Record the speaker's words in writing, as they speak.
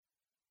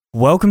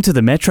Welcome to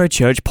the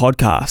Metrochurch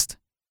podcast.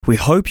 We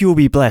hope you will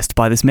be blessed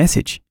by this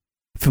message.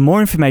 For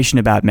more information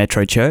about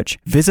Metrochurch,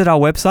 visit our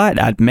website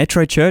at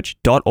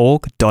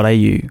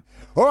metrochurch.org.au.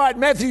 All right,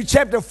 Matthew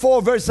chapter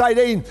 4, verse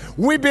 18.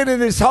 We've been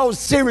in this whole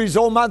series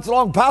all month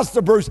long.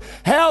 Pastor Bruce,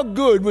 how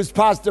good was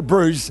Pastor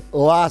Bruce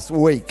last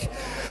week?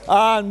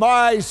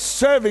 My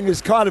serving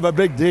is kind of a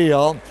big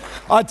deal.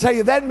 I tell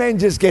you, that man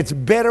just gets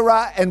better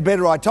and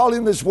better. I told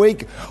him this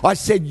week, I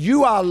said,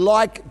 you are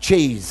like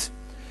cheese.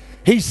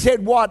 He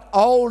said, what?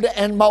 Old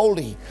and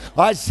moldy.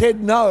 I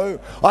said,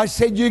 no. I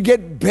said, you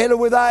get better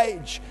with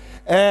age.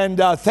 And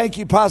thank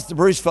you, Pastor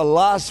Bruce, for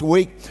last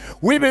week.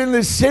 We've been in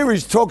this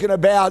series talking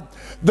about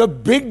the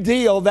big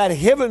deal that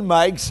heaven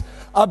makes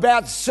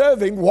about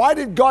serving. Why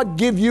did God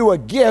give you a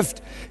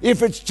gift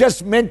if it's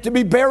just meant to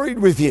be buried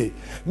with you?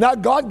 Now,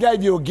 God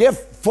gave you a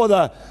gift for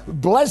the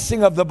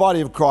blessing of the body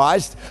of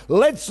Christ.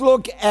 Let's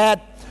look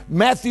at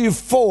Matthew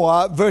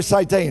 4, verse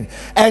 18.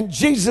 And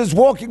Jesus,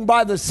 walking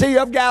by the Sea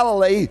of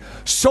Galilee,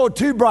 saw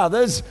two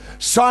brothers,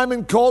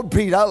 Simon called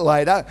Peter,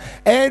 later,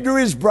 Andrew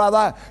his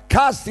brother,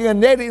 casting a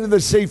net into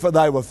the sea, for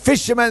they were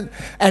fishermen.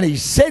 And he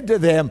said to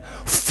them,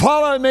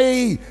 follow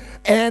me,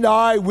 and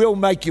I will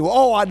make you.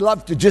 Oh, I'd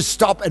love to just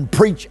stop and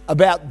preach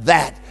about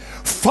that.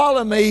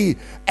 Follow me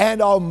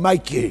and I'll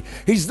make you.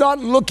 He's not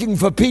looking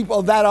for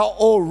people that are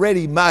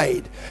already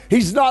made.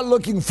 He's not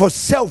looking for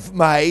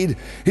self-made.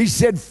 He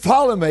said,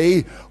 follow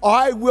me,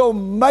 I will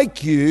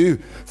make you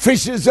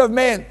fishers of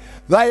men.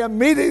 They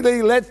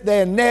immediately left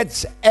their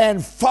nets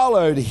and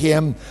followed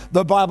him,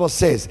 the Bible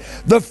says.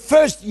 The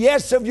first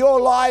yes of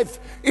your life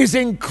is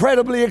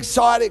incredibly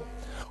exciting.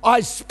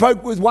 I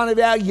spoke with one of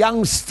our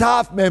young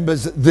staff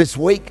members this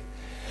week,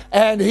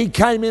 and he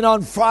came in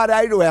on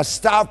Friday to our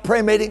staff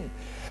prayer meeting.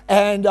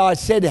 And I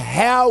said,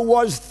 how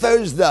was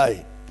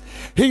Thursday?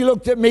 He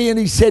looked at me and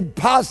he said,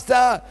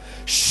 Pastor,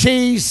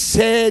 she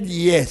said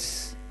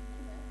yes.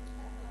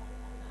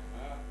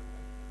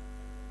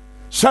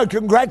 So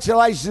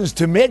congratulations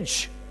to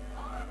Mitch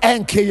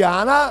and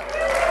Kiana.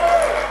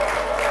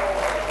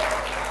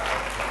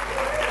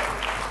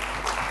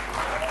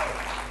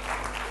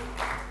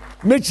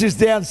 Mitch is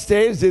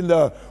downstairs in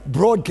the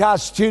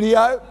broadcast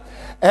studio,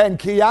 and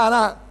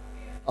Kiana,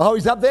 oh,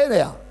 he's up there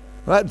now.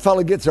 That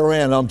fella gets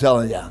around, I'm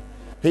telling you.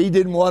 He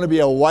didn't want to be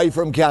away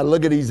from Cal.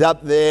 Look at, he's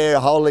up there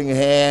holding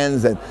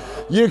hands. And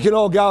you can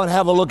all go and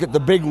have a look at the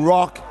big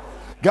rock.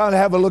 Go and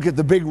have a look at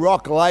the big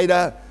rock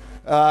later,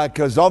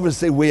 because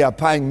obviously we are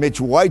paying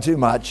Mitch way too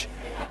much.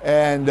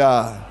 And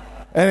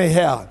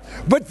anyhow,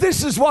 but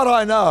this is what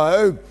I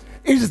know,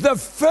 is the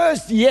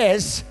first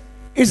yes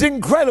is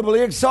incredibly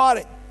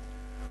exciting.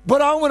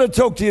 But I want to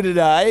talk to you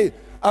today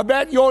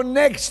about your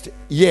next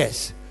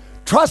yes.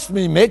 Trust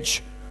me,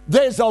 Mitch,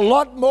 there's a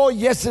lot more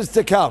yeses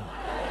to come.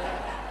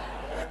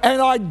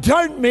 And I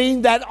don't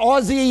mean that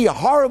Aussie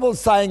horrible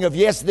saying of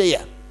yes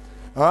dear.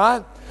 All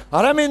right?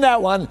 I don't mean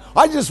that one.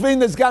 I just mean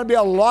there's going to be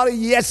a lot of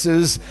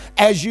yeses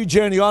as you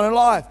journey on in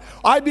life.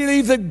 I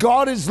believe that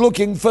God is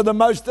looking for the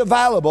most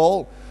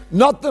available,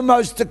 not the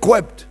most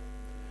equipped.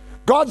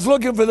 God's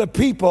looking for the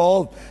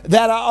people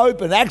that are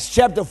open. Acts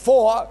chapter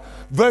 4,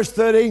 verse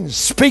 13,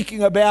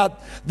 speaking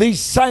about these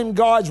same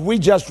guys we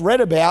just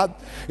read about,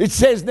 it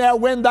says, now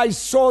when they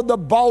saw the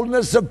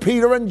boldness of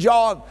Peter and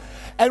John,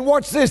 and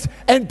watch this,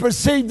 and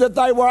perceived that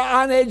they were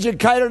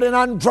uneducated and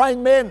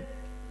untrained men.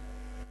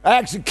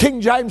 Actually, King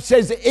James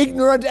says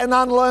ignorant and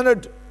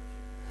unlearned.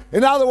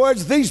 In other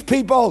words, these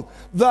people,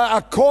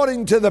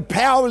 according to the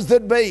powers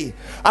that be,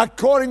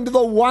 according to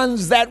the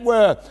ones that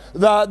were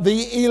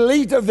the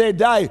elite of their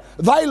day,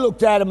 they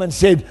looked at them and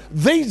said,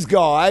 these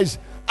guys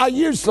are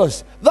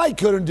useless. They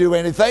couldn't do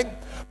anything.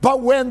 But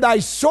when they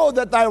saw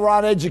that they were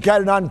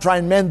uneducated and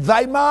untrained men,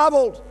 they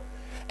marveled.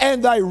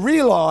 And they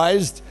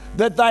realized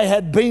that they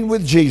had been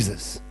with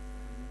Jesus.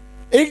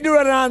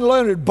 Ignorant and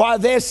unlearned by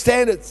their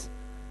standards.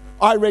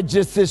 I read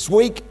just this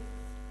week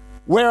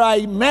where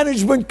a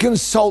management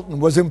consultant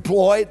was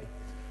employed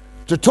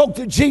to talk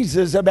to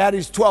Jesus about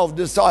his 12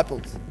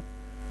 disciples.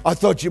 I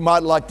thought you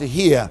might like to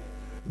hear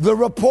the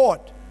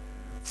report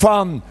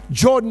from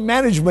Jordan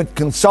Management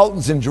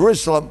Consultants in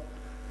Jerusalem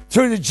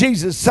through to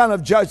Jesus, son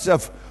of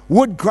Joseph,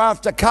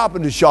 woodcrafter,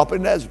 carpenter shop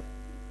in Nazareth.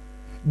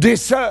 Dear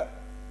sir,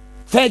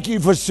 thank you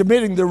for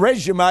submitting the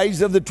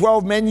resumes of the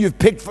 12 men you've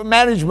picked for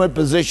management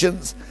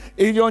positions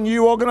in your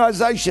new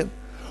organization.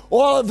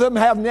 All of them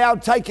have now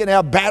taken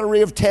our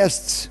battery of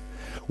tests.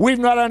 We've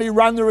not only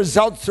run the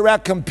results through our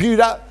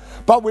computer,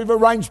 but we've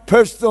arranged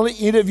personal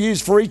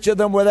interviews for each of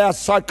them with our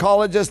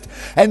psychologist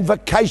and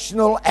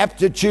vocational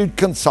aptitude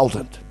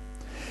consultant.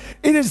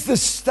 It is the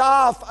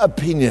staff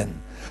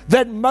opinion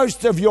that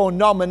most of your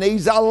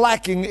nominees are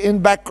lacking in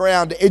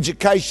background,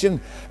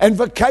 education, and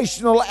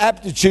vocational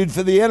aptitude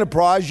for the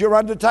enterprise you're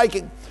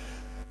undertaking.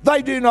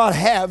 They do not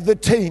have the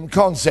team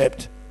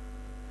concept.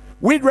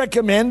 We'd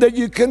recommend that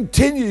you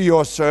continue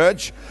your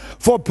search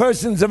for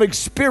persons of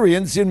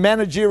experience in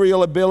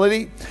managerial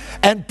ability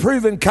and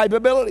proven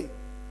capability.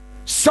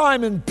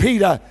 Simon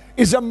Peter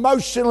is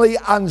emotionally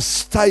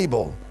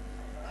unstable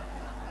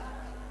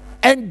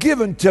and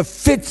given to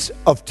fits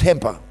of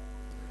temper.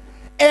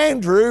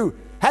 Andrew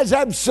has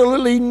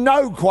absolutely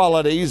no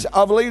qualities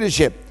of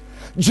leadership.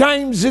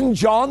 James and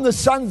John, the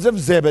sons of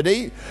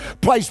Zebedee,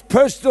 placed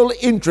personal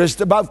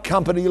interest above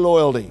company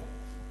loyalty.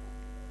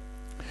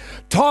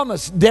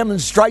 Thomas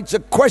demonstrates a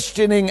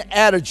questioning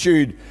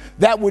attitude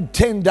that would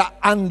tend to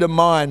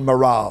undermine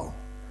morale.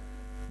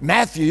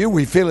 Matthew,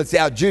 we feel it's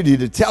our duty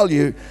to tell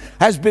you,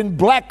 has been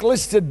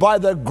blacklisted by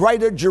the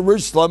Greater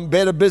Jerusalem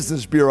Better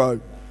Business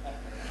Bureau.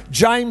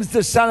 James,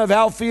 the son of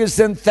Alphaeus,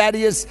 and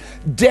Thaddeus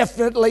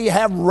definitely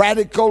have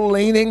radical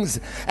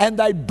leanings, and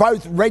they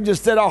both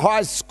registered a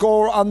high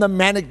score on the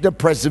manic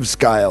depressive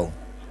scale.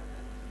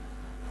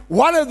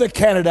 One of the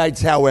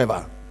candidates,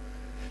 however,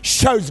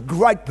 shows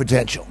great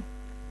potential.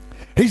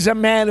 He's a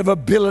man of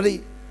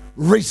ability,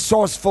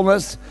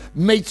 resourcefulness,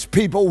 meets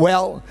people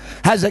well,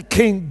 has a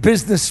keen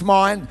business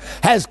mind,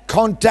 has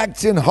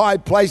contacts in high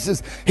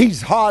places.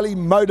 He's highly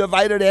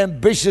motivated,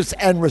 ambitious,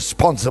 and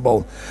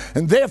responsible.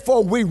 And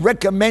therefore, we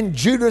recommend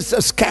Judas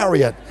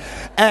Iscariot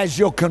as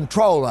your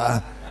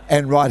controller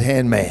and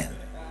right-hand man.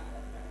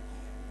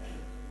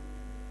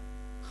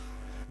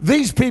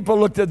 These people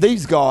looked at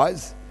these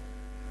guys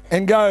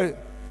and go,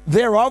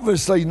 they're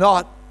obviously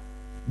not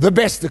the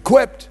best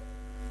equipped.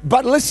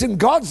 But listen,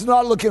 God's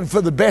not looking for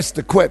the best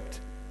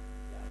equipped.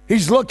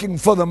 He's looking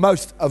for the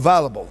most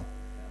available.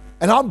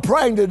 And I'm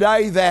praying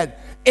today that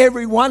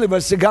every one of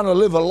us are going to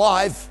live a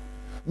life,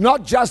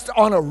 not just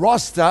on a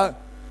roster,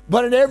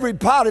 but in every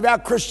part of our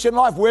Christian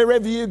life,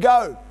 wherever you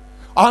go.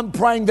 I'm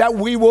praying that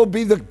we will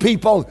be the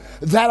people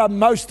that are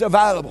most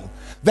available.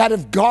 That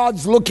if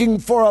God's looking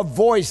for a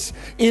voice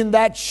in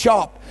that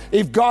shop,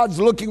 if God's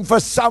looking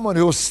for someone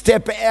who will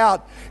step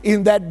out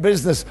in that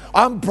business,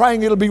 I'm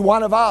praying it'll be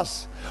one of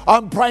us.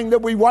 I'm praying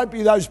that we won't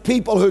be those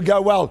people who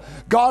go, well,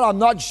 God, I'm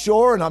not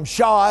sure and I'm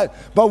shy,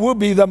 but we'll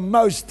be the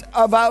most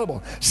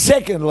available.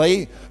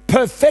 Secondly,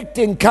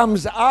 perfecting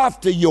comes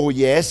after your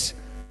yes,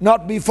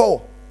 not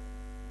before.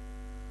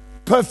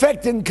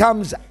 Perfecting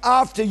comes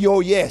after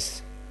your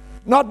yes,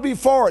 not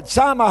before it.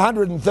 Psalm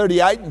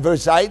 138 and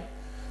verse 8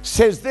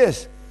 says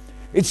this.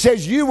 It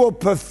says, you will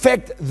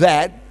perfect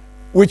that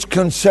which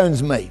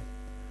concerns me.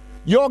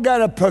 You're going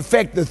to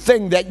perfect the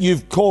thing that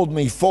you've called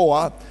me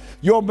for.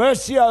 Your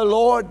mercy, O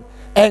Lord,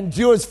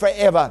 endures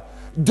forever.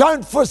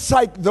 Don't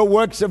forsake the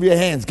works of your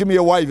hands. Give me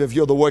a wave if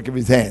you're the work of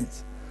his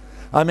hands.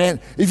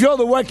 Amen. If you're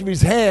the work of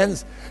his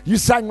hands, you're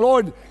saying,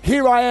 Lord,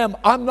 here I am.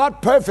 I'm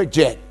not perfect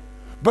yet.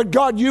 But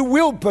God, you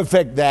will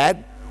perfect that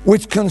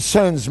which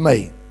concerns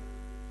me.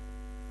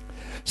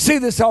 See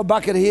this old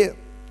bucket here?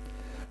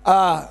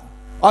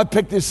 I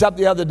picked this up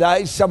the other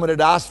day. Someone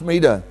had asked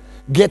me to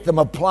get them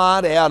a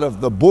plant out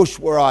of the bush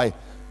where I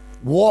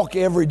walk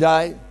every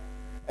day.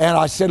 And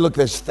I said, look,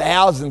 there's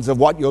thousands of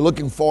what you're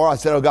looking for. I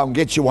said, I'll go and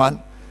get you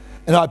one.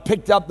 And I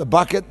picked up the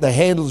bucket. The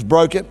handle's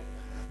broken.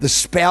 The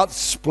spout's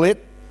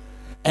split.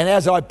 And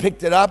as I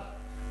picked it up,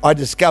 I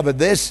discovered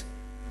this,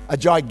 a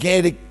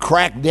gigantic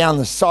crack down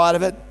the side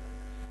of it.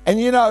 And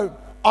you know,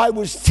 I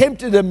was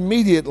tempted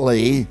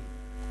immediately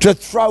to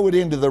throw it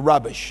into the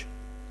rubbish.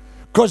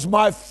 Because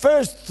my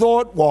first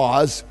thought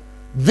was,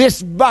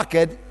 this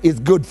bucket is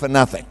good for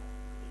nothing.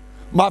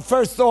 My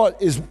first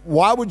thought is,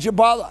 why would you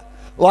bother?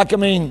 Like, I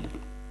mean,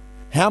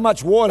 how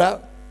much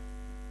water?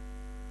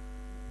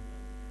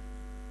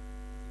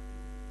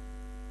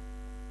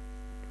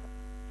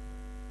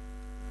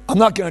 I'm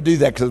not going to do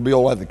that because it'll be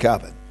all over the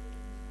carpet.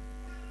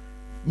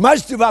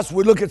 Most of us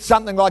would look at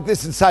something like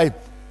this and say,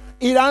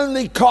 it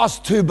only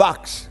costs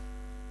 $2.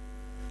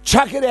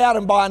 Chuck it out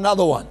and buy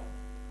another one.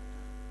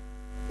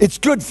 It's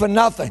good for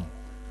nothing.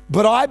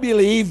 But I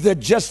believe that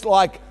just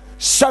like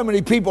so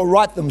many people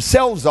write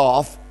themselves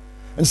off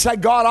and say,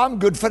 God, I'm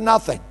good for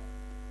nothing.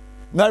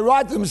 And they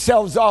write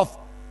themselves off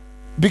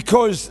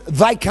because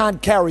they can't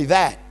carry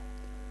that.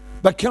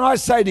 But can I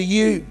say to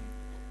you,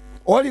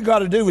 all you got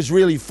to do is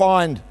really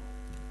find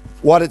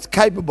what it's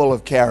capable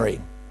of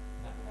carrying.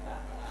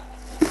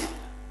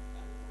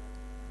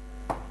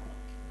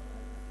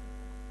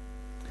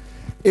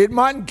 It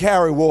mightn't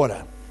carry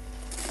water.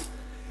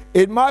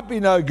 It might be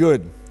no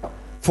good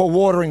for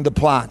watering the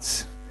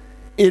plants.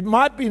 It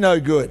might be no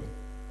good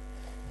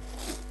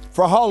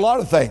for a whole lot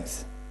of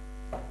things.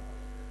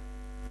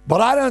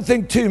 But I don't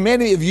think too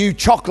many of you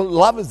chocolate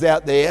lovers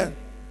out there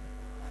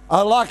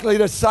are likely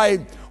to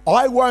say,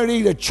 I won't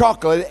eat a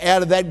chocolate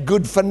out of that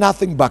good for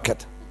nothing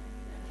bucket.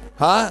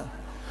 Huh?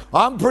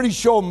 I'm pretty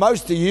sure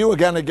most of you are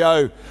going to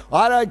go,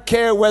 I don't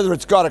care whether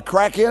it's got a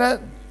crack in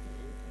it.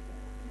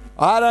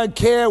 I don't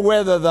care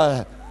whether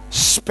the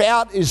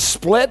spout is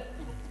split.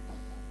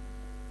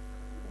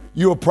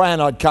 You were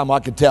praying I'd come,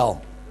 I could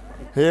tell.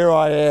 Here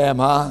I am,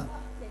 huh?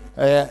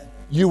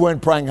 You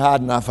weren't praying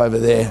hard enough over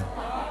there.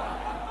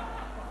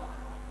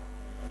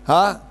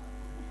 Huh?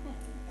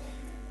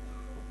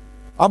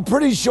 I'm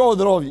pretty sure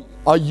that all of you,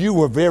 you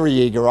were very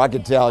eager, I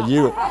could tell.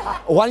 You.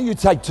 Why don't you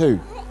take two?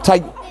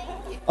 Take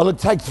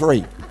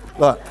 3.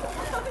 Look,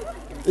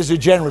 this is a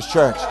generous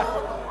church.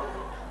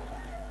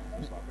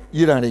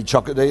 You don't eat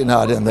chocolate, do you? No,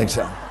 I didn't think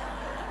so.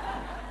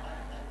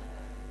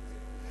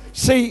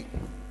 See,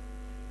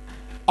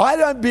 I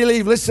don't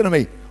believe, listen to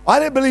me, I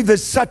don't believe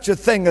there's such a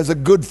thing as a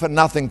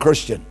good-for-nothing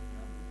Christian.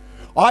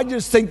 I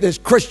just think there's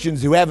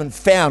Christians who haven't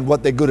found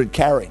what they're good at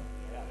carrying.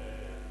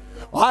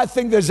 I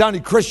think there's only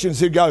Christians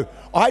who go,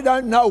 I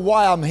don't know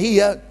why I'm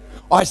here.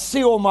 I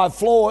see all my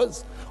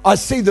flaws. I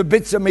see the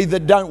bits of me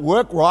that don't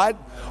work right.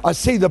 I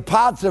see the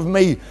parts of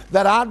me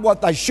that aren't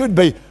what they should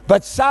be.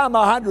 But Psalm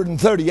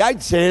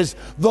 138 says,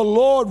 the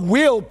Lord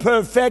will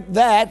perfect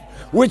that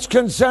which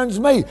concerns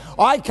me.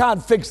 I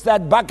can't fix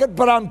that bucket,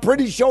 but I'm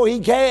pretty sure He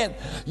can.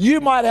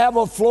 You might have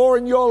a flaw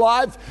in your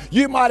life.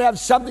 You might have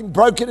something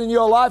broken in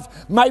your life.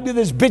 Maybe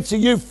there's bits of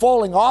you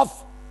falling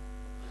off.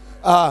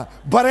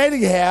 But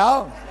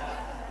anyhow,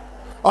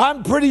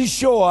 I'm pretty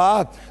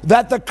sure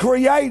that the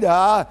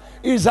Creator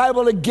is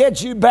able to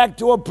get you back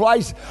to a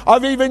place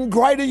of even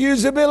greater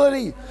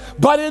usability.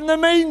 But in the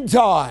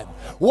meantime,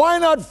 why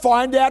not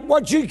find out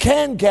what you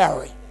can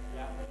carry?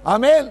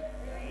 Amen?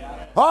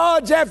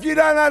 Oh, Geoff, you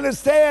don't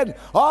understand.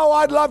 Oh,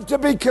 I'd love to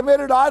be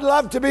committed. I'd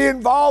love to be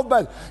involved,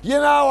 but,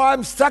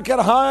 I'm stuck at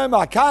home.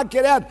 I can't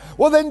get out.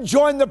 Well, then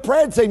join the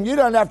prayer team. You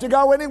don't have to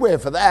go anywhere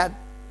for that.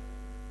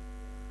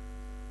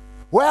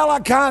 Well, I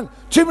can't.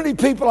 Too many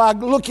people are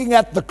looking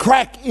at the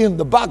crack in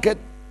the bucket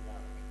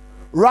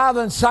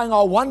rather than saying,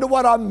 I wonder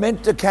what I'm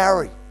meant to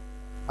carry.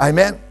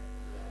 Amen?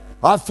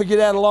 I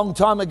figured out a long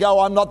time ago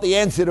I'm not the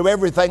answer to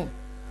everything,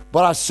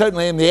 but I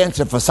certainly am the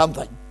answer for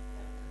something.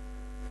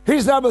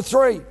 Here's number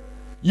 3.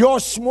 Your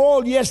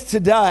small yes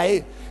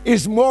today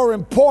is more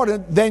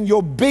important than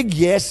your big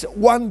yes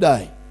one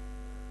day.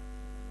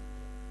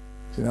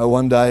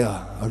 One day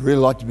I'd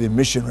really like to be a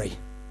missionary.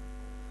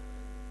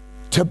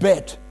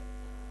 Tibet.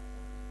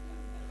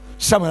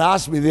 Someone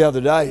asked me the other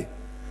day,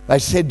 they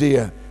said, do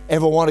you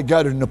ever want to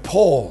go to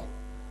Nepal?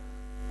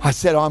 I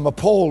said, I'm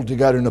appalled to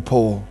go to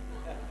Nepal.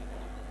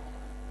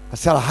 I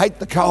said, I hate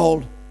the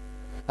cold.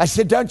 They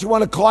said, don't you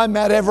want to climb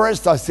Mount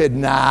Everest? I said,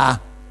 nah,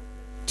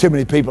 too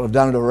many people have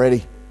done it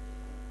already.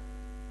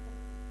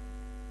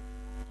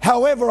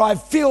 However, I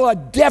feel a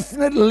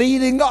definite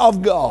leading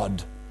of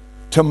God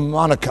to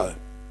Monaco.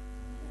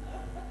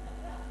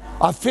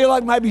 I feel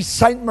like maybe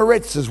St.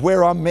 Moritz is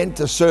where I'm meant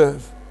to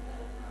serve.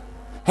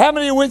 How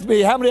many are with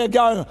me? How many are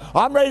going,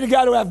 I'm ready to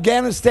go to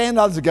Afghanistan?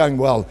 Others are going,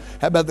 well,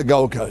 how about the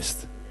Gold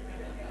Coast?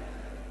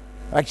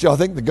 Actually, I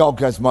think the Gold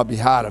Coast might be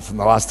harder from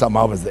the last time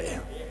I was there.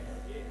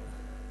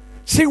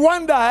 See,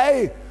 one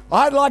day,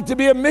 I'd like to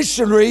be a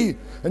missionary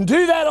and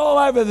do that all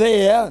over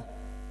there.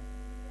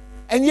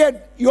 And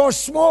yet, your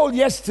small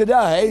yes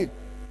today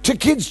to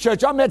kids'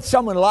 church. I met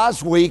someone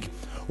last week,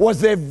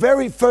 was their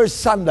very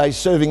first Sunday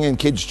serving in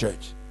kids'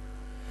 church.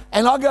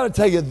 And I got to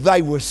tell you,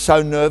 they were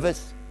so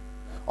nervous.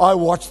 I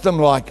watched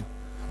them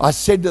I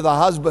said to the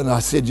husband, I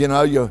said,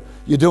 you're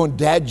doing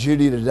dad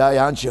duty today,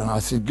 aren't you? And I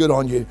said, good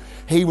on you.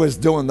 He was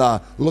doing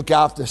the look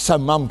after so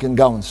mum can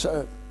go and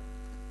serve.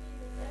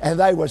 And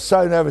they were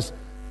so nervous.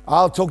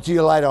 I'll talk to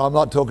you later. I'm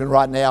not talking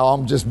right now.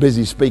 I'm just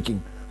busy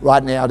speaking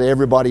right now to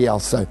everybody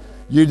else. So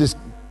you just,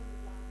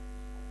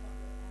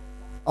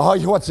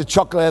 he wants the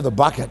chocolate out of the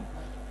bucket.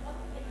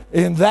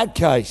 In that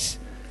case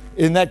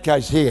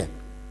here,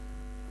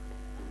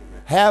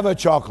 have a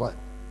chocolate.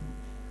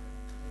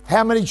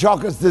 How many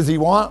chocolates does he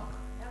want?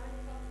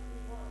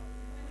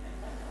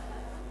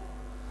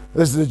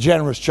 This is a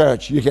generous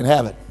church. You can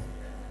have it.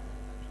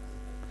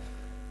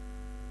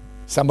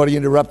 Somebody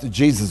interrupted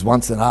Jesus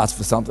once and asked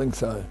for something,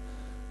 so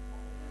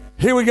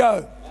here we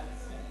go.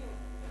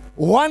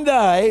 One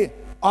day,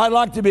 I'd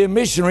like to be a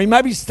missionary.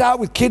 Maybe start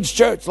with kids'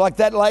 church like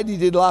that lady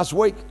did last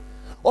week.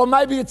 Or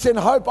maybe it's in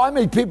Hope. I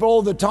meet people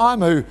all the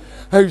time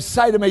who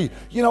say to me,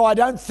 I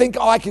don't think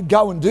I could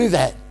go and do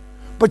that.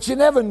 But you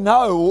never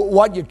know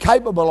what you're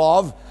capable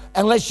of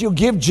unless you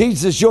give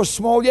Jesus your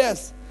small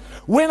yes.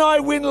 When I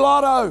win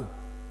lotto,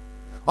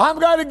 I'm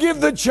going to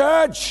give the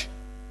church.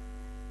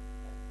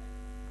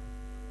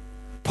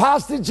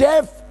 Pastor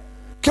Geoff,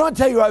 can I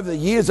tell you, over the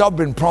years I've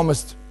been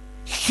promised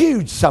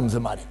huge sums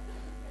of money.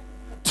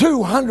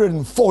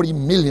 $240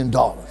 million.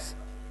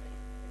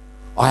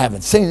 I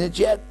haven't seen it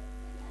yet.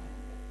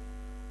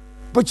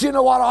 But you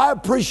know what? I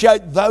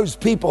appreciate those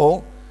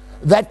people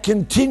that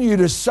continue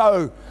to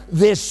sow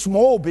their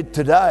small bit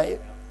today.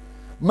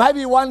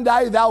 Maybe one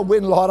day they'll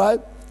win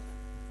lotto.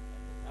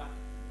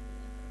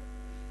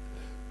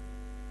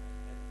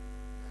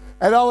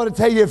 And I want to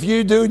tell you, if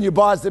you do and you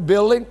buy us a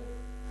building,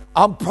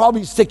 I'll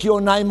probably stick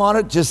your name on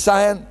it, just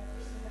saying.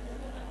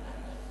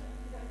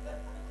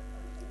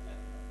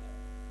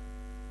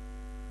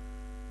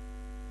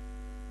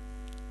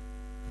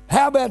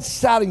 How about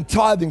starting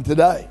tithing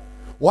today?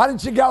 Why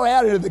don't you go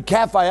out into the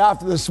cafe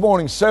after this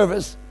morning's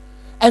service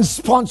and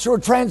sponsor a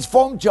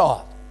transformed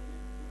child?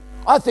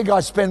 I think I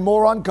spend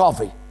more on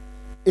coffee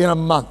in a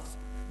month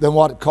than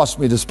what it cost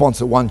me to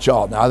sponsor one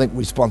child. Now, I think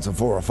we sponsor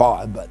 4 or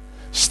 5, but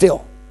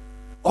still.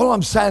 All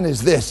I'm saying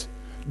is this.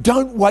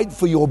 Don't wait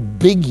for your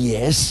big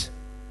yes.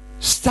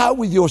 Start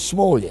with your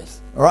small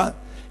yes, all right?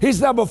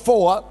 Here's number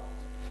 4.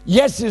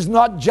 Yes is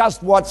not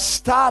just what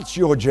starts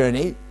your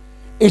journey.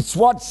 It's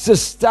what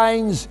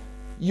sustains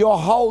your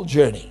whole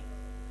journey.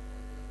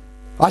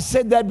 I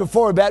said that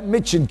before about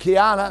Mitch and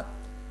Kiana.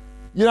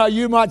 You know,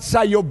 you might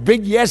say your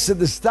big yes at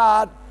the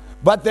start,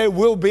 but there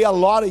will be a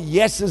lot of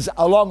yeses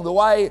along the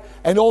way.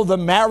 And all the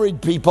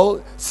married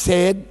people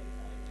said,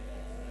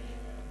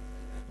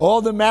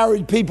 all the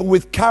married people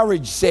with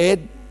courage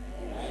said,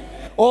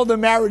 all the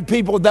married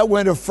people that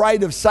weren't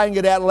afraid of saying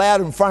it out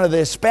loud in front of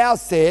their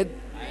spouse said,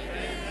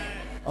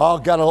 oh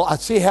God, I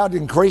see how it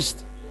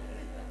increased.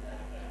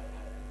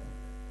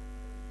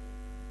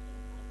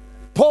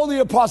 Paul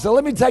the Apostle,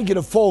 let me take you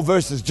to 4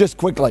 verses just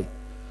quickly.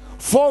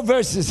 4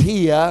 verses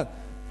here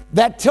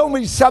that tell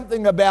me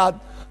something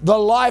about the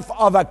life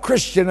of a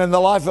Christian and the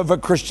life of a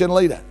Christian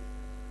leader.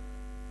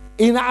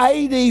 In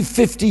AD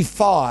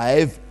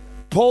 55,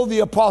 Paul the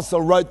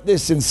Apostle wrote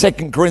this in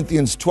 2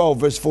 Corinthians 12,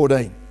 verse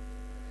 14.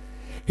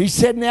 He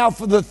said, now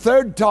for the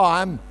 3rd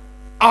time,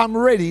 I'm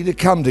ready to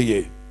come to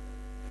you.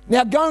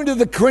 Now going to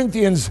the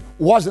Corinthians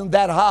wasn't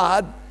that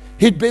hard.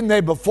 He'd been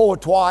there before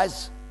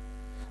twice,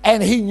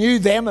 and he knew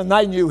them and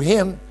they knew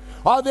him.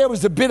 Oh, there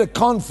was a bit of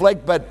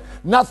conflict, but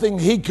nothing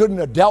he couldn't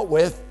have dealt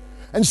with.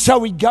 And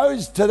so he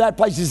goes to that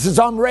place. He says,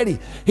 I'm ready.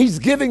 He's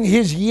giving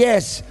his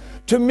yes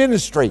to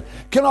ministry.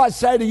 Can I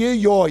say to you,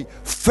 your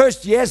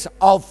first yes,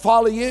 I'll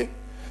follow you.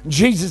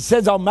 Jesus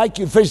says, I'll make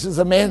you fishers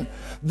of men.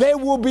 There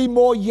will be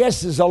more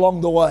yeses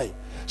along the way.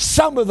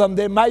 Some of them,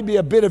 there may be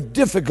a bit of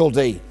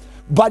difficulty,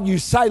 but you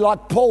say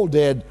like Paul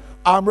did,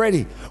 I'm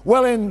ready.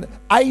 Well, in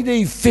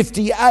AD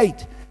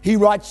 58, he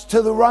writes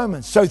to the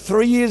Romans. So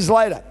 3 years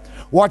later,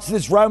 watch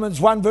this,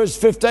 Romans 1 verse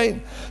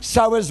 15.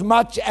 So as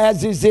much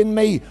as is in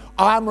me,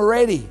 I'm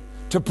ready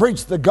to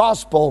preach the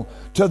gospel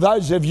to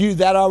those of you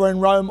that are in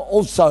Rome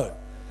also.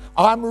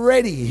 I'm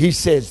ready, he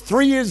says.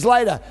 3 years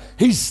later,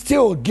 he's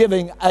still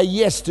giving a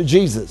yes to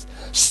Jesus.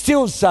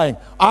 Still saying,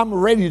 I'm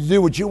ready to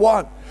do what you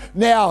want.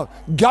 Now,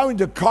 going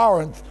to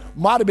Corinth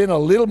might have been a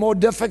little more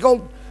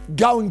difficult.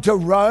 Going to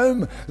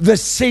Rome, the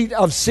seat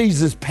of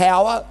Caesar's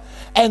power,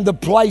 and the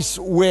place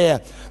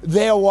where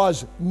there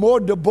was more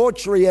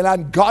debauchery and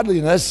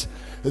ungodliness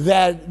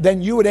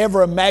than you would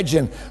ever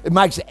imagine. It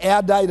makes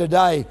our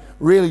day-to-day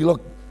really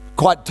look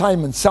quite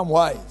tame in some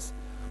ways.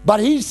 But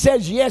he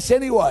says yes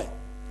anyway.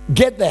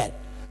 Get that.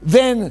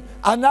 Then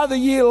another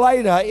year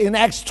later in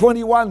Acts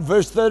 21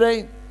 verse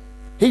 13,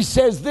 he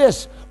says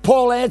this,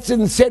 Paul answered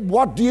and said,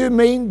 what do you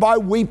mean by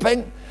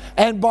weeping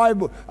and by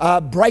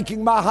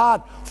breaking my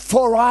heart?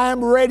 For I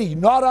am ready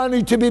not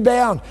only to be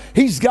bound.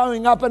 He's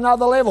going up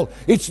another level.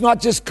 It's not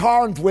just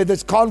Corinth where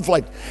there's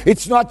conflict.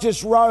 It's not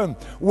just Rome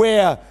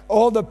where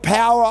all the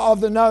power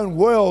of the known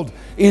world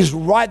is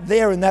right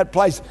there in that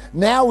place.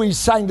 Now he's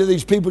saying to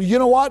these people, you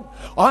know what?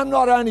 I'm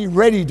not only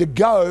ready to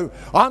go,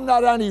 I'm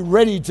not only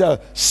ready to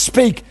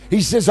speak.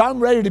 He says, I'm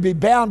ready to be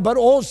bound, but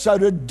also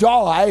to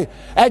die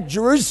at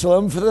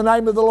Jerusalem for the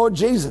name of the Lord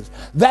Jesus.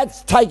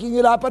 That's taking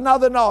it up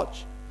another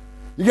notch.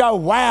 You go,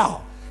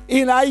 wow.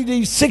 In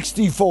AD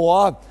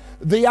 64,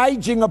 the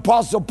aging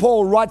Apostle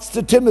Paul writes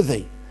to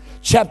Timothy,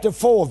 chapter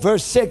 4,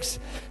 verse 6.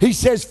 He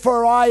says,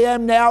 for I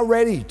am now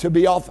ready to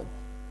be offered.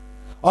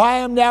 I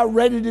am now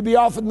ready to be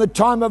offered, and the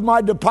time of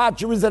my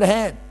departure is at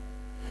hand.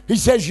 He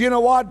says, you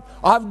know what?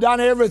 I've done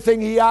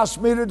everything he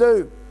asked me to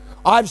do.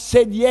 I've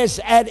said yes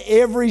at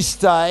every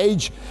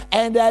stage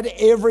and at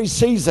every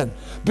season.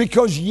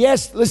 Because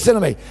yes, listen to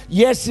me,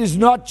 yes is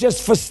not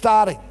just for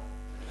starting.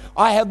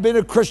 I have been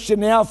a Christian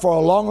now for a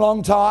long,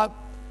 long time.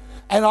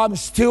 And I'm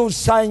still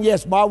saying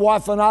yes. My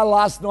wife and I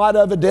last night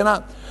over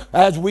dinner,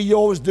 as we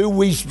always do,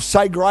 we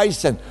say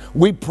grace and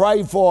we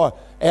pray for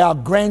our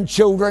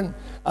grandchildren.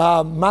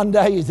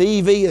 Monday is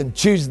Evie and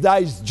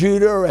Tuesday's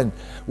Judah and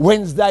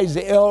Wednesday's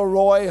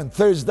Elroy and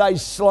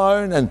Thursday's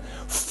Sloan and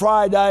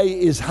Friday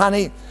is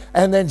Honey.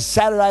 And then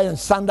Saturday and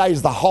Sunday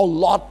is the whole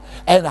lot.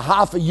 And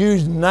half of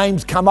you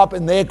names come up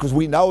in there because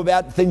we know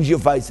about the things you're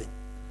facing.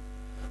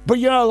 But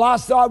you know,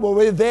 last night when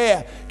we were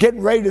there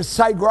getting ready to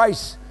say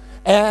grace,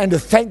 and to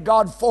thank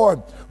God for it,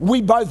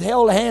 we both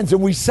held hands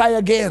and we say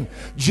again,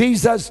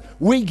 Jesus,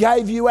 we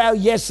gave you our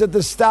yes at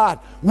the start.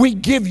 We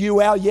give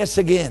you our yes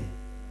again.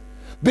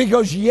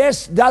 Because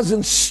yes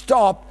doesn't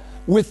stop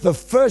with the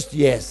first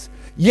yes.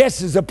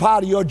 Yes is a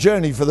part of your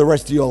journey for the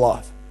rest of your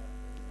life.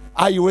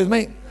 Are you with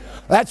me?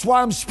 That's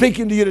why I'm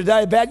speaking to you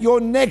today about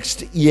your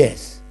next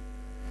yes.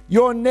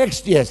 Your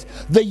next yes.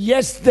 The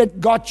yes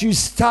that got you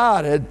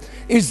started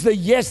is the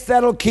yes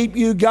that'll keep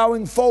you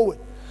going forward.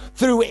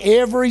 Through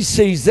every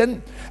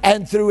season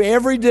and through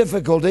every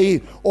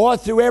difficulty or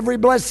through every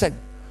blessing.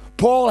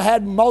 Paul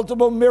had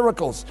multiple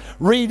miracles.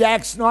 Read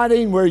Acts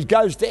 19 where he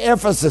goes to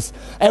Ephesus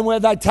and where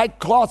they take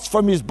cloths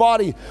from his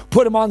body,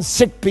 put them on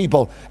sick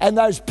people, and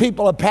those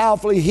people are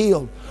powerfully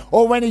healed.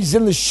 Or when he's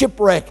in the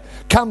shipwreck,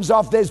 comes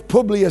off, there's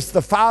Publius,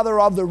 the father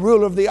of the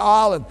ruler of the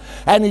island,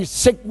 and he's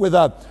sick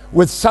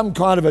with some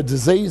kind of a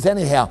disease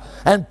anyhow.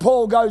 And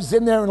Paul goes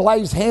in there and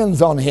lays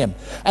hands on him.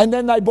 And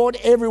then they brought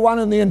everyone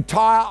in the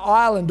entire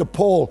island to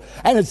Paul.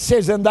 And it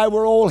says, and they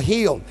were all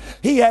healed.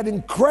 He had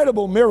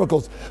incredible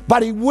miracles,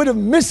 but he would have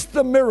missed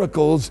the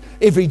miracles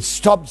if he'd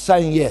stopped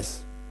saying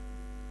yes.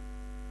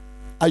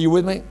 Are you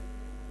with me?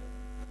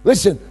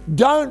 Listen,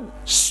 don't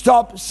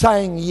stop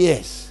saying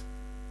yes.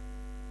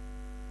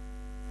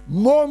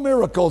 More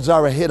miracles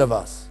are ahead of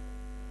us.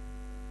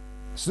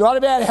 It's not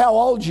about how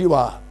old you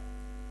are.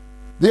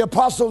 The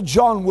Apostle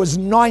John was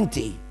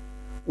 90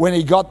 when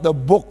he got the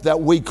book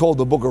that we call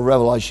the book of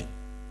Revelation.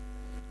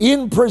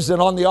 In prison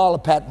on the Isle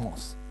of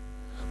Patmos.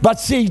 But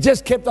see, he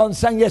just kept on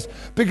saying yes,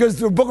 because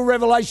the book of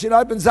Revelation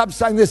opens up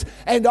saying this,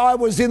 and I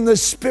was in the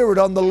Spirit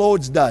on the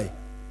Lord's day.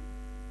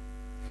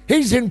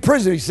 He's in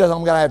prison. He says,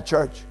 I'm going to have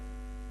church.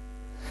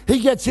 He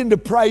gets into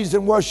praise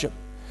and worship.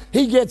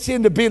 He gets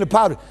into being a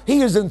part of it.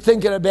 He isn't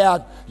thinking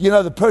about,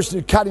 the person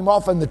who cut him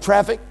off in the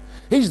traffic.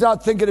 He's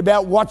not thinking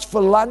about what's for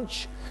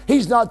lunch.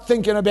 He's not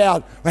thinking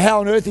about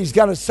how on earth he's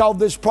going to solve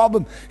this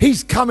problem.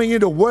 He's coming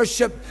into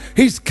worship.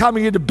 He's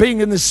coming into being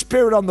in the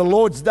Spirit on the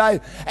Lord's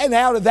day. And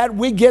out of that,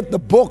 we get the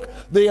book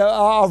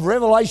of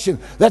Revelation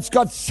that's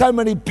got so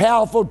many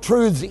powerful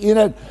truths in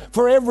it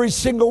for every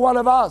single one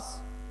of us.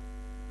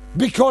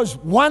 Because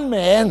one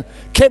man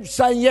kept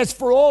saying yes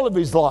for all of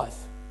his life.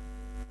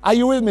 Are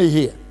you with me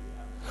here?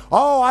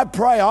 Oh, I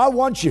pray, I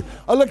want you.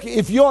 Oh, look,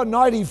 if you're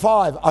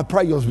 95, I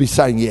pray you'll be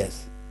saying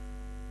yes.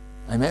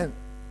 Amen.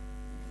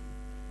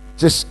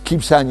 Just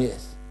keep saying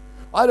yes.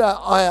 I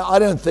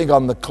don't think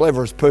I'm the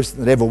cleverest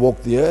person that ever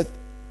walked the earth.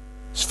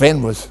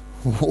 Sven was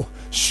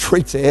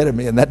streets ahead of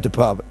me in that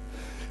department.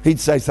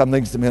 He'd say some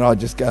things to me and I'd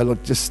just go,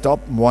 look, just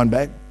stop and wind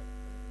back.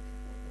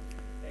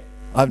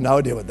 I have no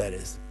idea what that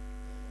is.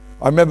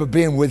 I remember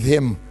being with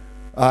him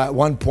at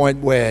one point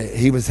where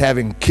he was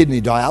having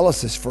kidney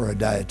dialysis for a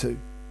day or two.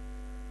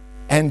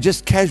 And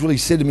just casually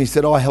said to me, he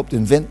said, I helped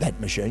invent that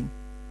machine.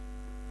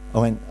 I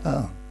went,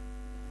 oh.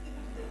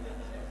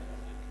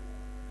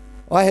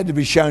 I had to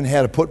be shown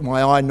how to put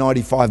my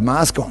I-95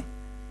 mask on.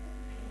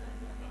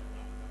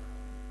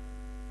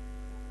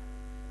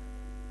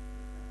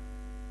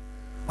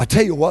 I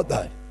tell you what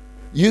though,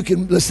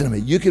 listen to me,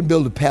 you can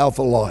build a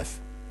powerful life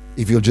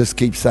if you'll just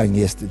keep saying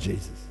yes to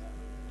Jesus.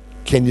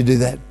 Can you do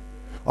that?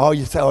 Oh,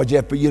 you say, oh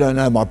Geoff, but you don't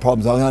know my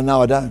problems. I go,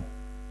 no, I don't.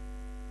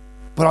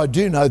 But I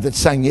do know that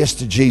saying yes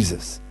to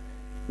Jesus,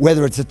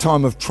 whether it's a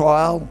time of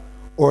trial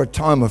or a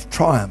time of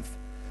triumph,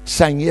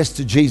 saying yes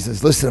to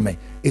Jesus, listen to me,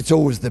 it's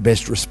always the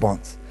best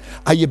response.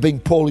 Are you being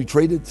poorly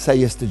treated? Say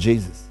yes to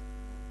Jesus.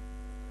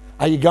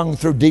 Are you going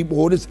through deep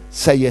waters?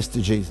 Say yes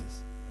to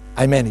Jesus.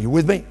 Amen. Are you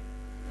with me?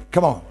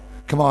 Come on.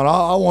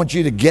 I want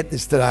you to get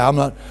this today. I'm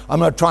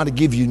not trying to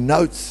give you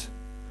notes.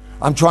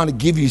 I'm trying to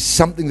give you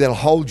something that'll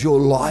hold your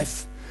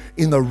life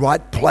in the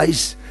right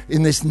place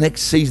in this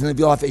next season of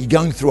your life. Are you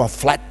going through a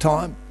flat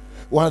time?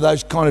 One of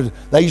those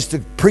they used to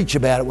preach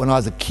about it when I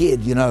was a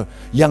kid,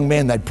 young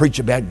men, they'd preach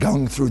about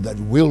going through the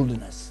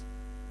wilderness.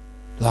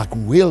 Like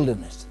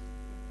wilderness.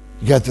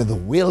 You go through the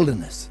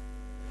wilderness.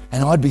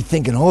 And I'd be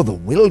thinking, oh, the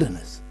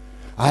wilderness.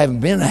 I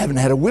haven't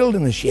had a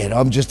wilderness yet.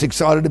 I'm just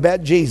excited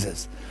about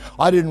Jesus.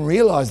 I didn't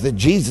realize that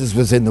Jesus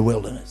was in the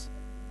wilderness.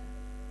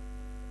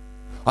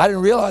 I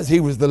didn't realize he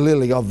was the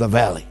lily of the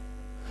valley.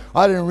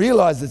 I didn't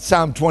realize that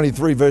Psalm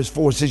 23 verse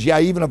 4 says, yeah,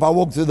 even if I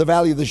walk through the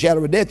valley of the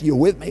shadow of death, you're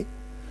with me.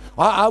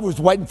 I was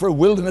waiting for a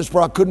wilderness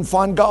where I couldn't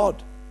find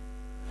God.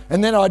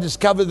 And then I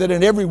discovered that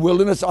in every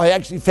wilderness, I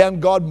actually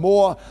found God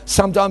more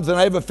sometimes than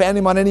I ever found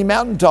him on any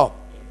mountaintop.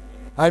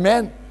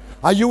 Amen.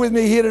 Are you with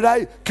me here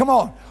today? Come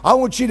on. I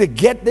want you to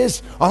get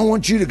this. I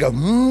want you to go,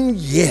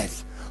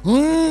 yes.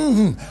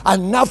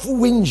 Enough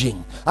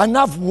whinging.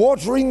 Enough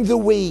watering the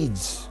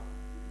weeds.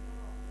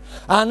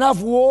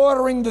 Enough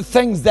watering the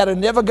things that are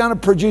never going to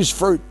produce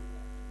fruit.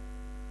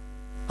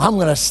 I'm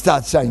going to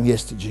start saying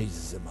yes to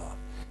Jesus in my life.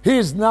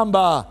 Here's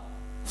number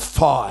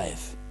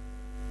 5.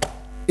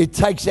 It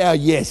takes our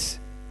yes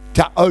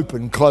to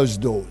open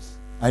closed doors.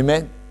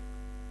 Amen.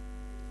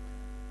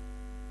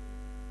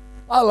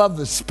 I love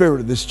the spirit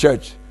of this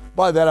church.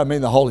 By that I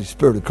mean the Holy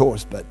Spirit, of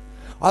course, but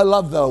I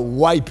love the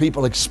way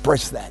people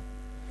express that.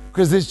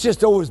 Because there's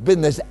just always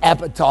been this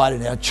appetite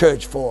in our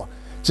church for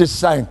just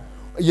saying,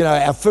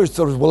 our first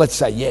thought is, well, let's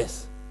say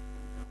yes.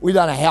 We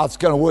don't know how it's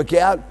going to work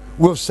out.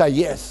 We'll say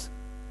yes.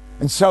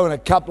 And so in a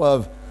couple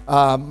of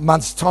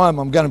months' time,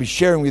 I'm going to be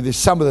sharing with you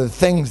some of the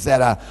things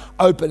that are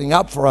opening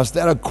up for us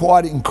that are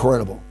quite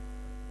incredible.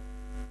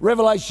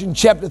 Revelation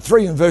chapter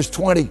 3 and verse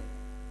 20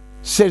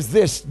 says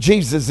this.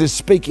 Jesus is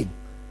speaking.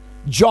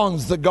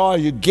 John's the guy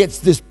who gets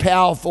this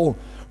powerful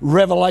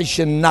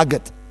revelation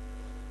nugget.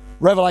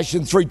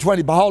 Revelation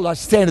 3:20, behold, I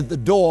stand at the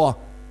door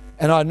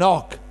and I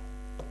knock.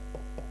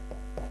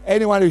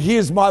 Anyone who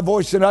hears my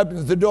voice and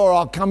opens the door,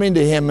 I'll come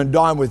into him and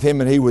dine with him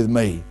and he with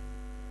me.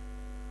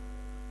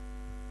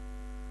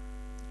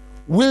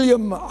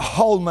 William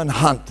Holman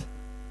Hunt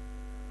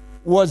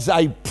was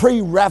a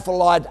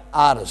pre-Raphaelite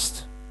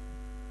artist.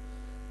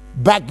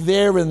 Back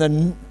there in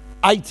the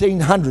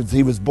 1800s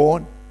he was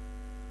born.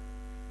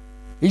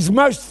 He's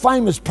most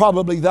famous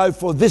probably though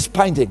for this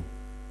painting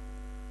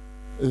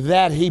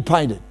that he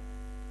painted.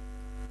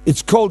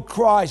 It's called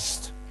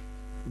Christ,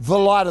 the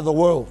Light of the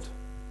World.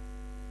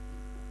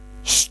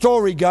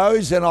 Story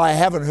goes, and I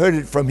haven't heard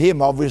it from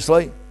him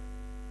obviously,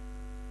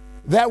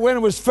 that when it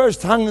was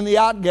first hung in the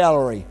art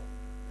gallery,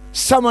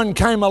 someone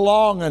came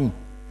along and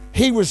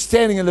he was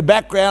standing in the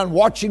background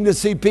watching to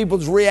see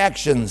people's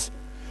reactions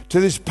to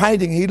this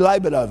painting he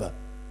labored over.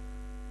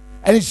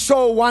 And he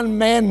saw one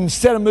man,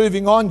 instead of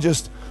moving on,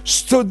 just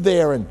stood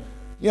there and,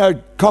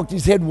 cocked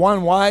his head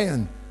one way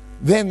and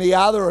then the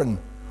other and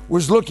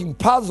was looking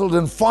puzzled.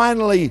 And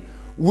finally,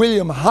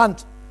 William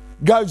Hunt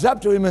goes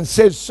up to him and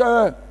says,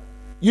 "Sir,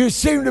 you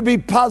seem to be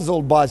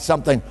puzzled by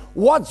something.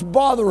 What's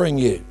bothering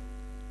you?"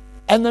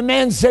 And the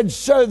man said,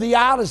 "Sir, the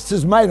artist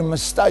has made a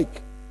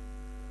mistake."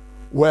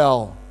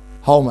 Well,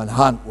 Holman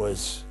Hunt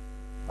was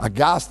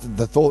aghast at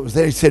the thought was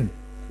there. He said,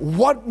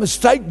 "What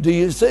mistake do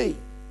you see?"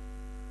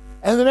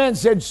 And the man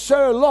said,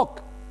 "Sir,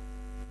 look,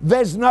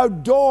 there's no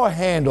door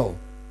handle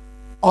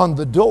on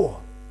the door."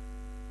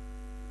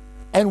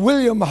 And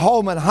William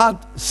Holman Hunt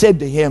said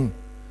to him,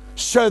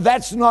 "Sir,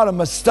 that's not a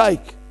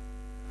mistake,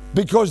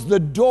 because the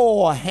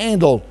door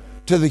handle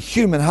to the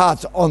human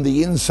heart's on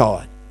the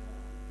inside.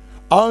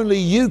 Only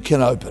you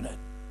can open it.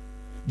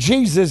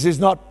 Jesus is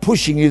not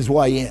pushing his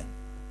way in.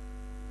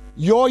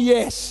 Your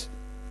yes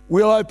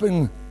will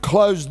open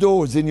closed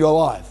doors in your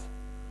life.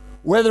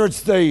 Whether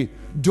it's the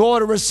door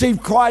to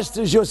receive Christ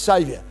as your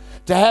Savior,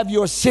 to have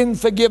your sin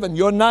forgiven,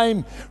 your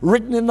name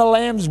written in the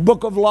Lamb's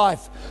book of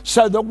life,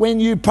 so that when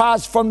you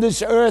pass from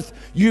this earth,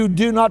 you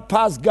do not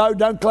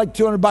don't collect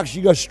 $200,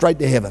 you go straight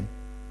to heaven.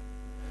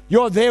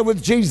 You're there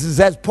with Jesus.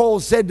 As Paul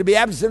said, to be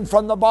absent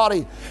from the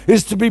body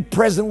is to be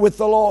present with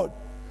the Lord.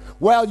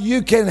 Well,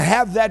 you can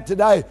have that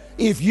today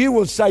if you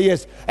will say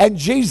yes. And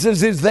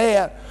Jesus is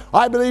there.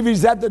 I believe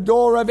he's at the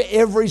door of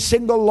every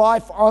single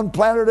life on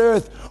planet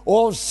Earth,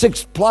 all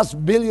 6+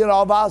 billion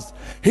of us.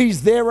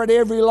 He's there at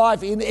every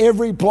life, in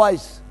every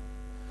place,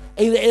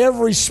 in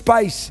every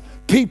space.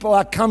 People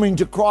are coming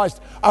to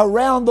Christ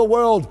around the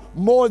world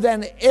more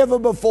than ever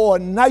before.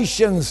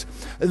 Nations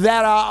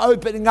that are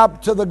opening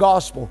up to the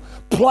gospel.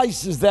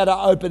 Places that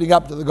are opening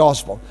up to the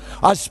gospel.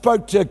 I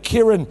spoke to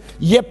Kieran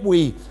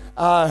Yepwe,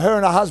 her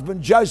and her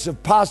husband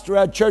Joseph, pastor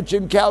our church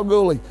in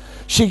Kalgoorlie.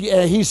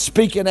 He's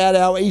speaking at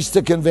our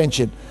Easter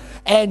convention.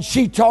 And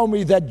she told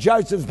me that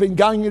Joseph's been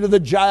going into the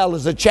jail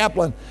as a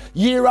chaplain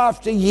year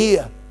after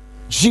year.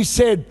 She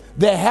said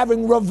they're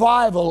having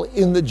revival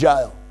in the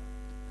jail.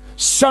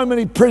 So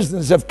many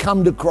prisoners have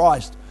come to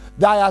Christ.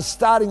 They are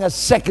starting a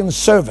second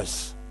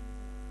service.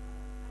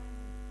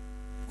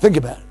 Think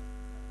about it.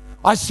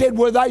 I said,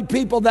 were they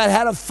people that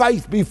had a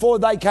faith before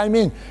they came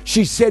in?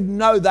 She said,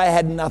 no, they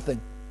had nothing.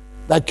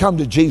 They'd come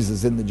to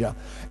Jesus in the jail.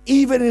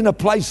 Even in a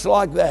place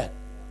like that,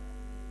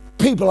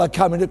 people are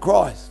coming to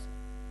Christ.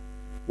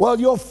 Well,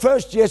 your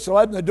first yes will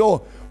open the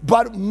door,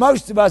 but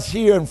most of us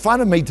here in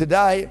front of me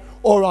today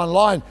or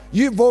online,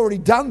 you've already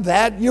done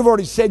that. You've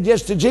already said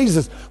yes to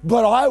Jesus.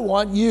 But I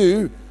want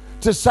you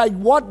to say,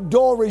 what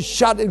door is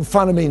shut in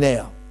front of me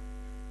now?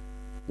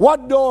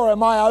 What door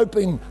am I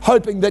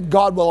hoping that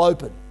God will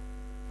open?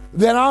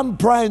 Then I'm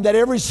praying that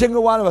every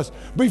single one of us,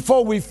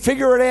 before we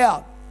figure it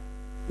out,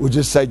 we'll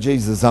just say,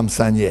 Jesus, I'm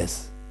saying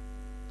yes.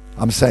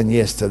 I'm saying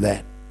yes to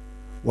that.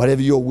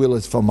 Whatever your will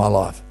is for my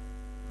life.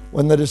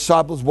 When the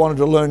disciples wanted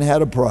to learn how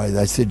to pray,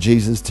 they said,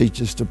 Jesus,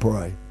 teach us to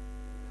pray.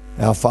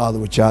 Our Father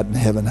which art in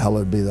heaven,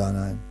 hallowed be thy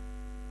name.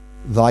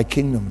 Thy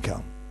kingdom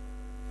come.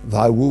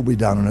 Thy will be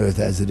done on earth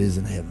as it is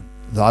in heaven.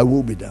 Thy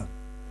will be done.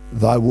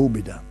 Thy will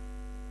be done.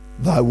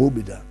 Thy will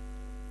be done.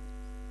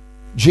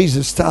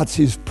 Jesus starts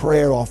his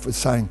prayer off with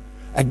saying,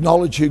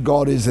 acknowledge who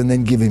God is and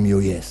then give him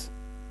your yes.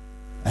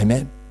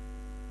 Amen.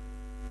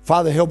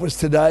 Father, help us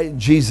today in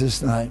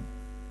Jesus' name.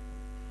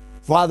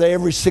 Father,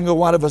 every single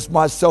one of us,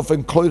 myself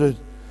included,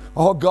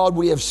 oh God,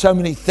 we have so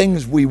many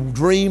things we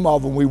dream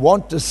of and we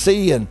want to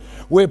see and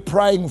we're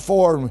praying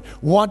for and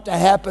want to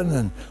happen.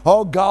 And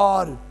oh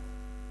God,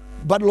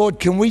 but Lord,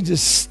 can we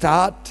just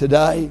start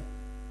today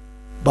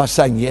by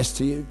saying yes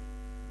to you?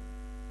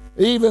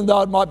 Even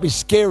though it might be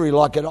scary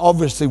like it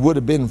obviously would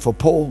have been for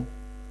Paul.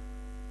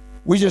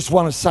 We just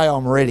want to say,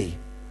 I'm ready.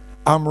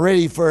 I'm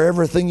ready for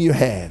everything you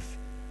have.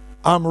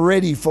 I'm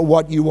ready for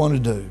what you want to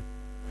do.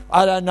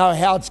 I don't know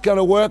how it's going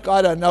to work.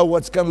 I don't know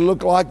what's going to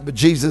look like, but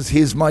Jesus,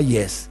 here's my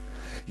yes.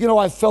 You know,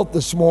 I felt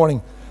this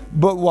morning,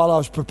 but while I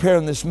was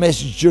preparing this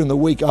message during the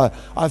week,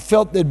 I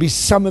felt there'd be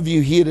some of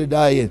you here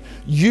today, and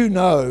you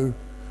know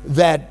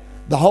that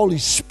the Holy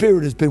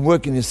Spirit has been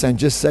working and saying,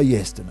 just say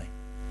yes to me.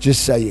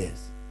 Just say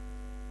yes.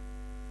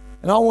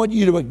 And I want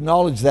you to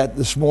acknowledge that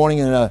this morning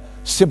in a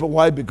simple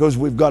way, because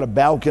we've got a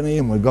balcony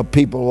and we've got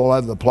people all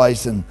over the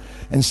place. And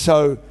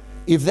so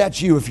if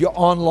that's you, if you're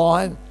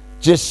online,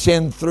 just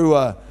send through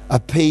a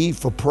P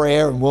for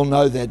prayer and we'll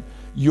know that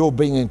you're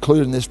being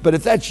included in this. But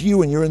if that's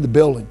you and you're in the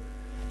building,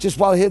 just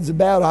while heads are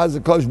bowed, eyes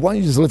are closed, why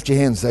don't you just lift your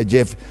hand and say,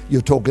 Geoff,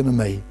 you're talking to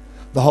me.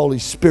 The Holy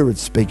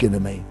Spirit's speaking to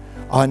me.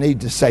 I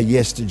need to say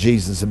yes to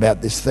Jesus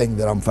about this thing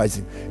that I'm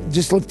facing.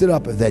 Just lift it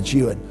up if that's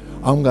you. And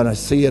I'm going to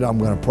see it. I'm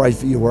going to pray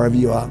for you wherever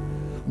you are.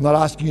 I'm not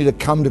asking you to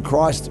come to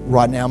Christ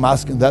right now. I'm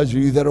asking those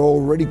of you that are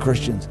already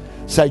Christians,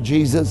 say,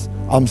 Jesus,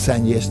 I'm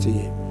saying yes to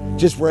you.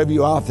 Just wherever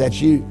you are, if that's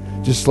you,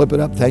 just slip it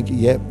up. Thank you.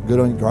 Yep, good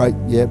on you. Great.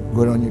 Yep,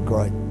 good on you.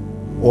 Great.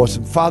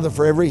 Awesome. Father,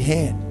 for every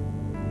hand,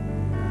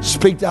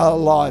 speak to our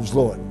lives,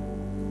 Lord.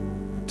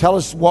 Tell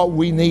us what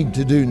we need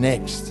to do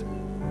next.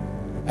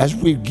 as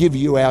we give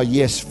you our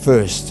yes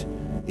first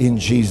in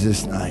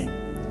Jesus' name.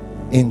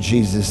 In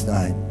Jesus'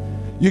 name.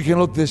 You can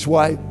look this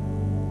way.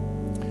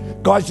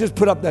 Guys, just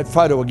put up that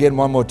photo again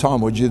one more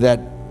time, would you, that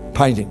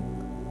painting.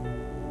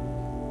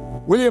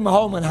 William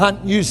Holman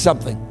Hunt knew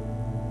something.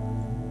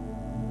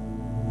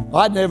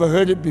 I'd never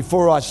heard it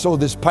before I saw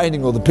this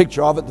painting or the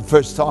picture of it the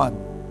first time.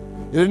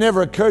 It had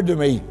never occurred to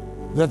me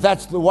that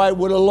that's the way it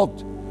would have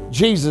looked.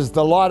 Jesus,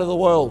 the light of the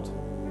world,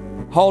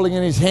 holding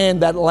in his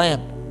hand that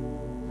lamp.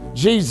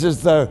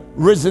 Jesus, the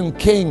risen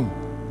King,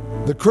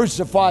 the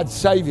crucified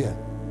Savior.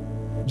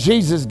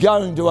 Jesus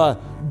going to a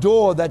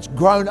door that's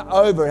grown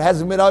over. It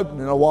hasn't been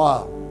opened in a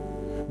while.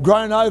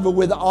 Grown over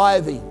with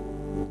ivy.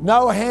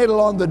 No handle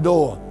on the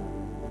door.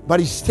 But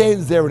he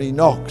stands there and he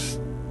knocks.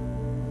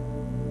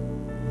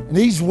 And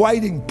he's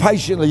waiting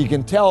patiently. You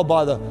can tell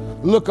by the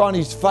look on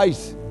his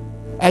face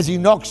as he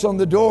knocks on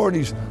the door, and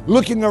he's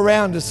looking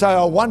around to say,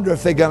 I wonder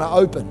if they're going to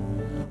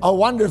open. I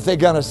wonder if they're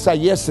going to say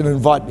yes and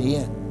invite me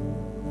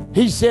in.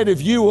 He said,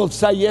 if you will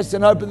say yes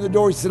and open the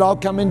door, he said, I'll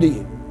come into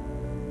you.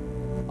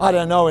 I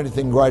don't know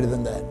anything greater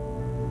than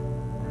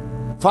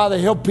that. Father,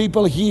 help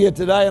people here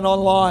today and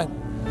online.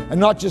 And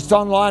not just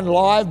online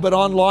live, but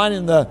online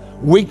in the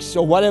weeks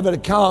or whatever to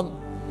come.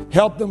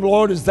 Help them,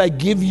 Lord, as they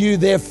give you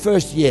their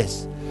first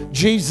yes.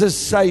 Jesus,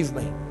 save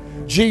me.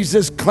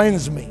 Jesus,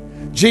 cleanse me.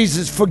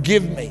 Jesus,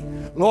 forgive me.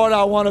 Lord,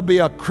 I want to be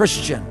a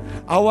Christian.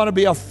 I want to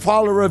be a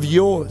follower of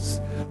yours.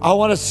 I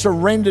want to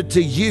surrender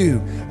to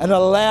you and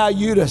allow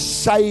you to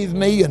save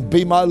me and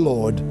be my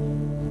Lord.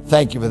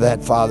 Thank you for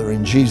that, Father,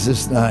 in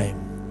Jesus'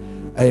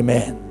 name.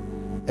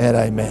 Amen and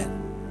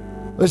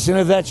amen. Listen,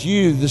 if that's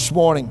you this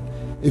morning,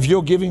 if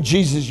you're giving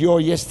Jesus your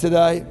yes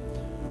today,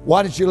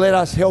 why don't you let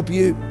us help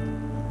you?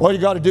 All you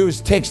got to do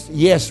is text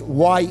yes,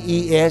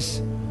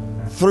 Y-E-S,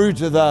 through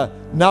to the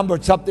number.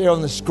 It's up there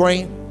on the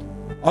screen,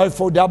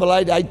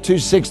 0488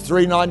 826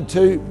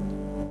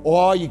 392.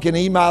 Or you can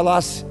email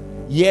us,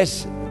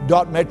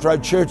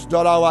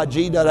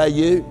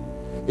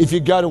 yes.metrochurch.org.au. If you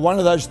go to one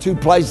of those two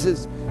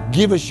places,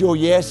 give us your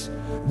yes,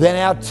 then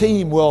our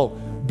team will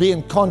be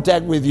in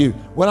contact with you.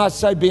 When I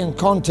say be in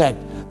contact,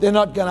 they're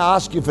not going to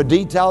ask you for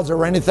details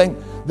or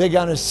anything. They're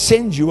going to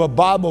send you a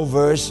Bible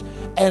verse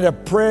and a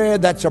prayer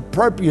that's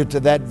appropriate to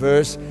that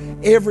verse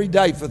every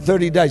day for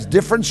 30 days.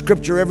 Different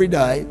scripture every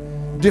day,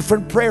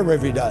 different prayer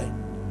every day.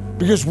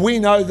 Because we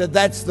know that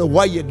that's the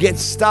way you get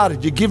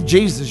started. You give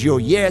Jesus your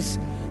yes.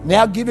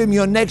 Now give him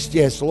your next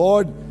yes.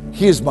 Lord,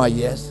 here's my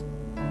yes.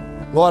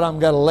 Lord, I'm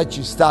going to let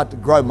you start to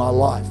grow my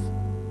life.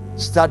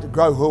 Start to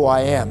grow who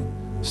I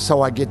am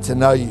so I get to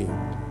know you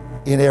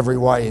in every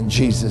way in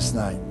Jesus'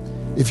 name.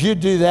 If you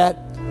do that,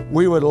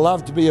 we would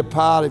love to be a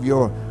part of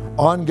your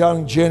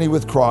ongoing journey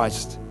with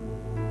Christ.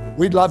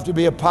 We'd love to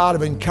be a part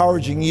of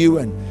encouraging you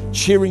and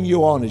cheering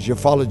you on as you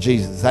follow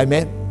Jesus.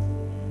 Amen?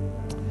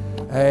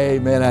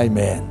 Amen,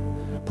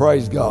 amen.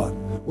 Praise God.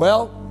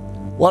 Well,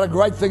 what a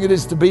great thing it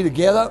is to be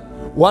together.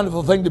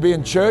 Wonderful thing to be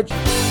in church.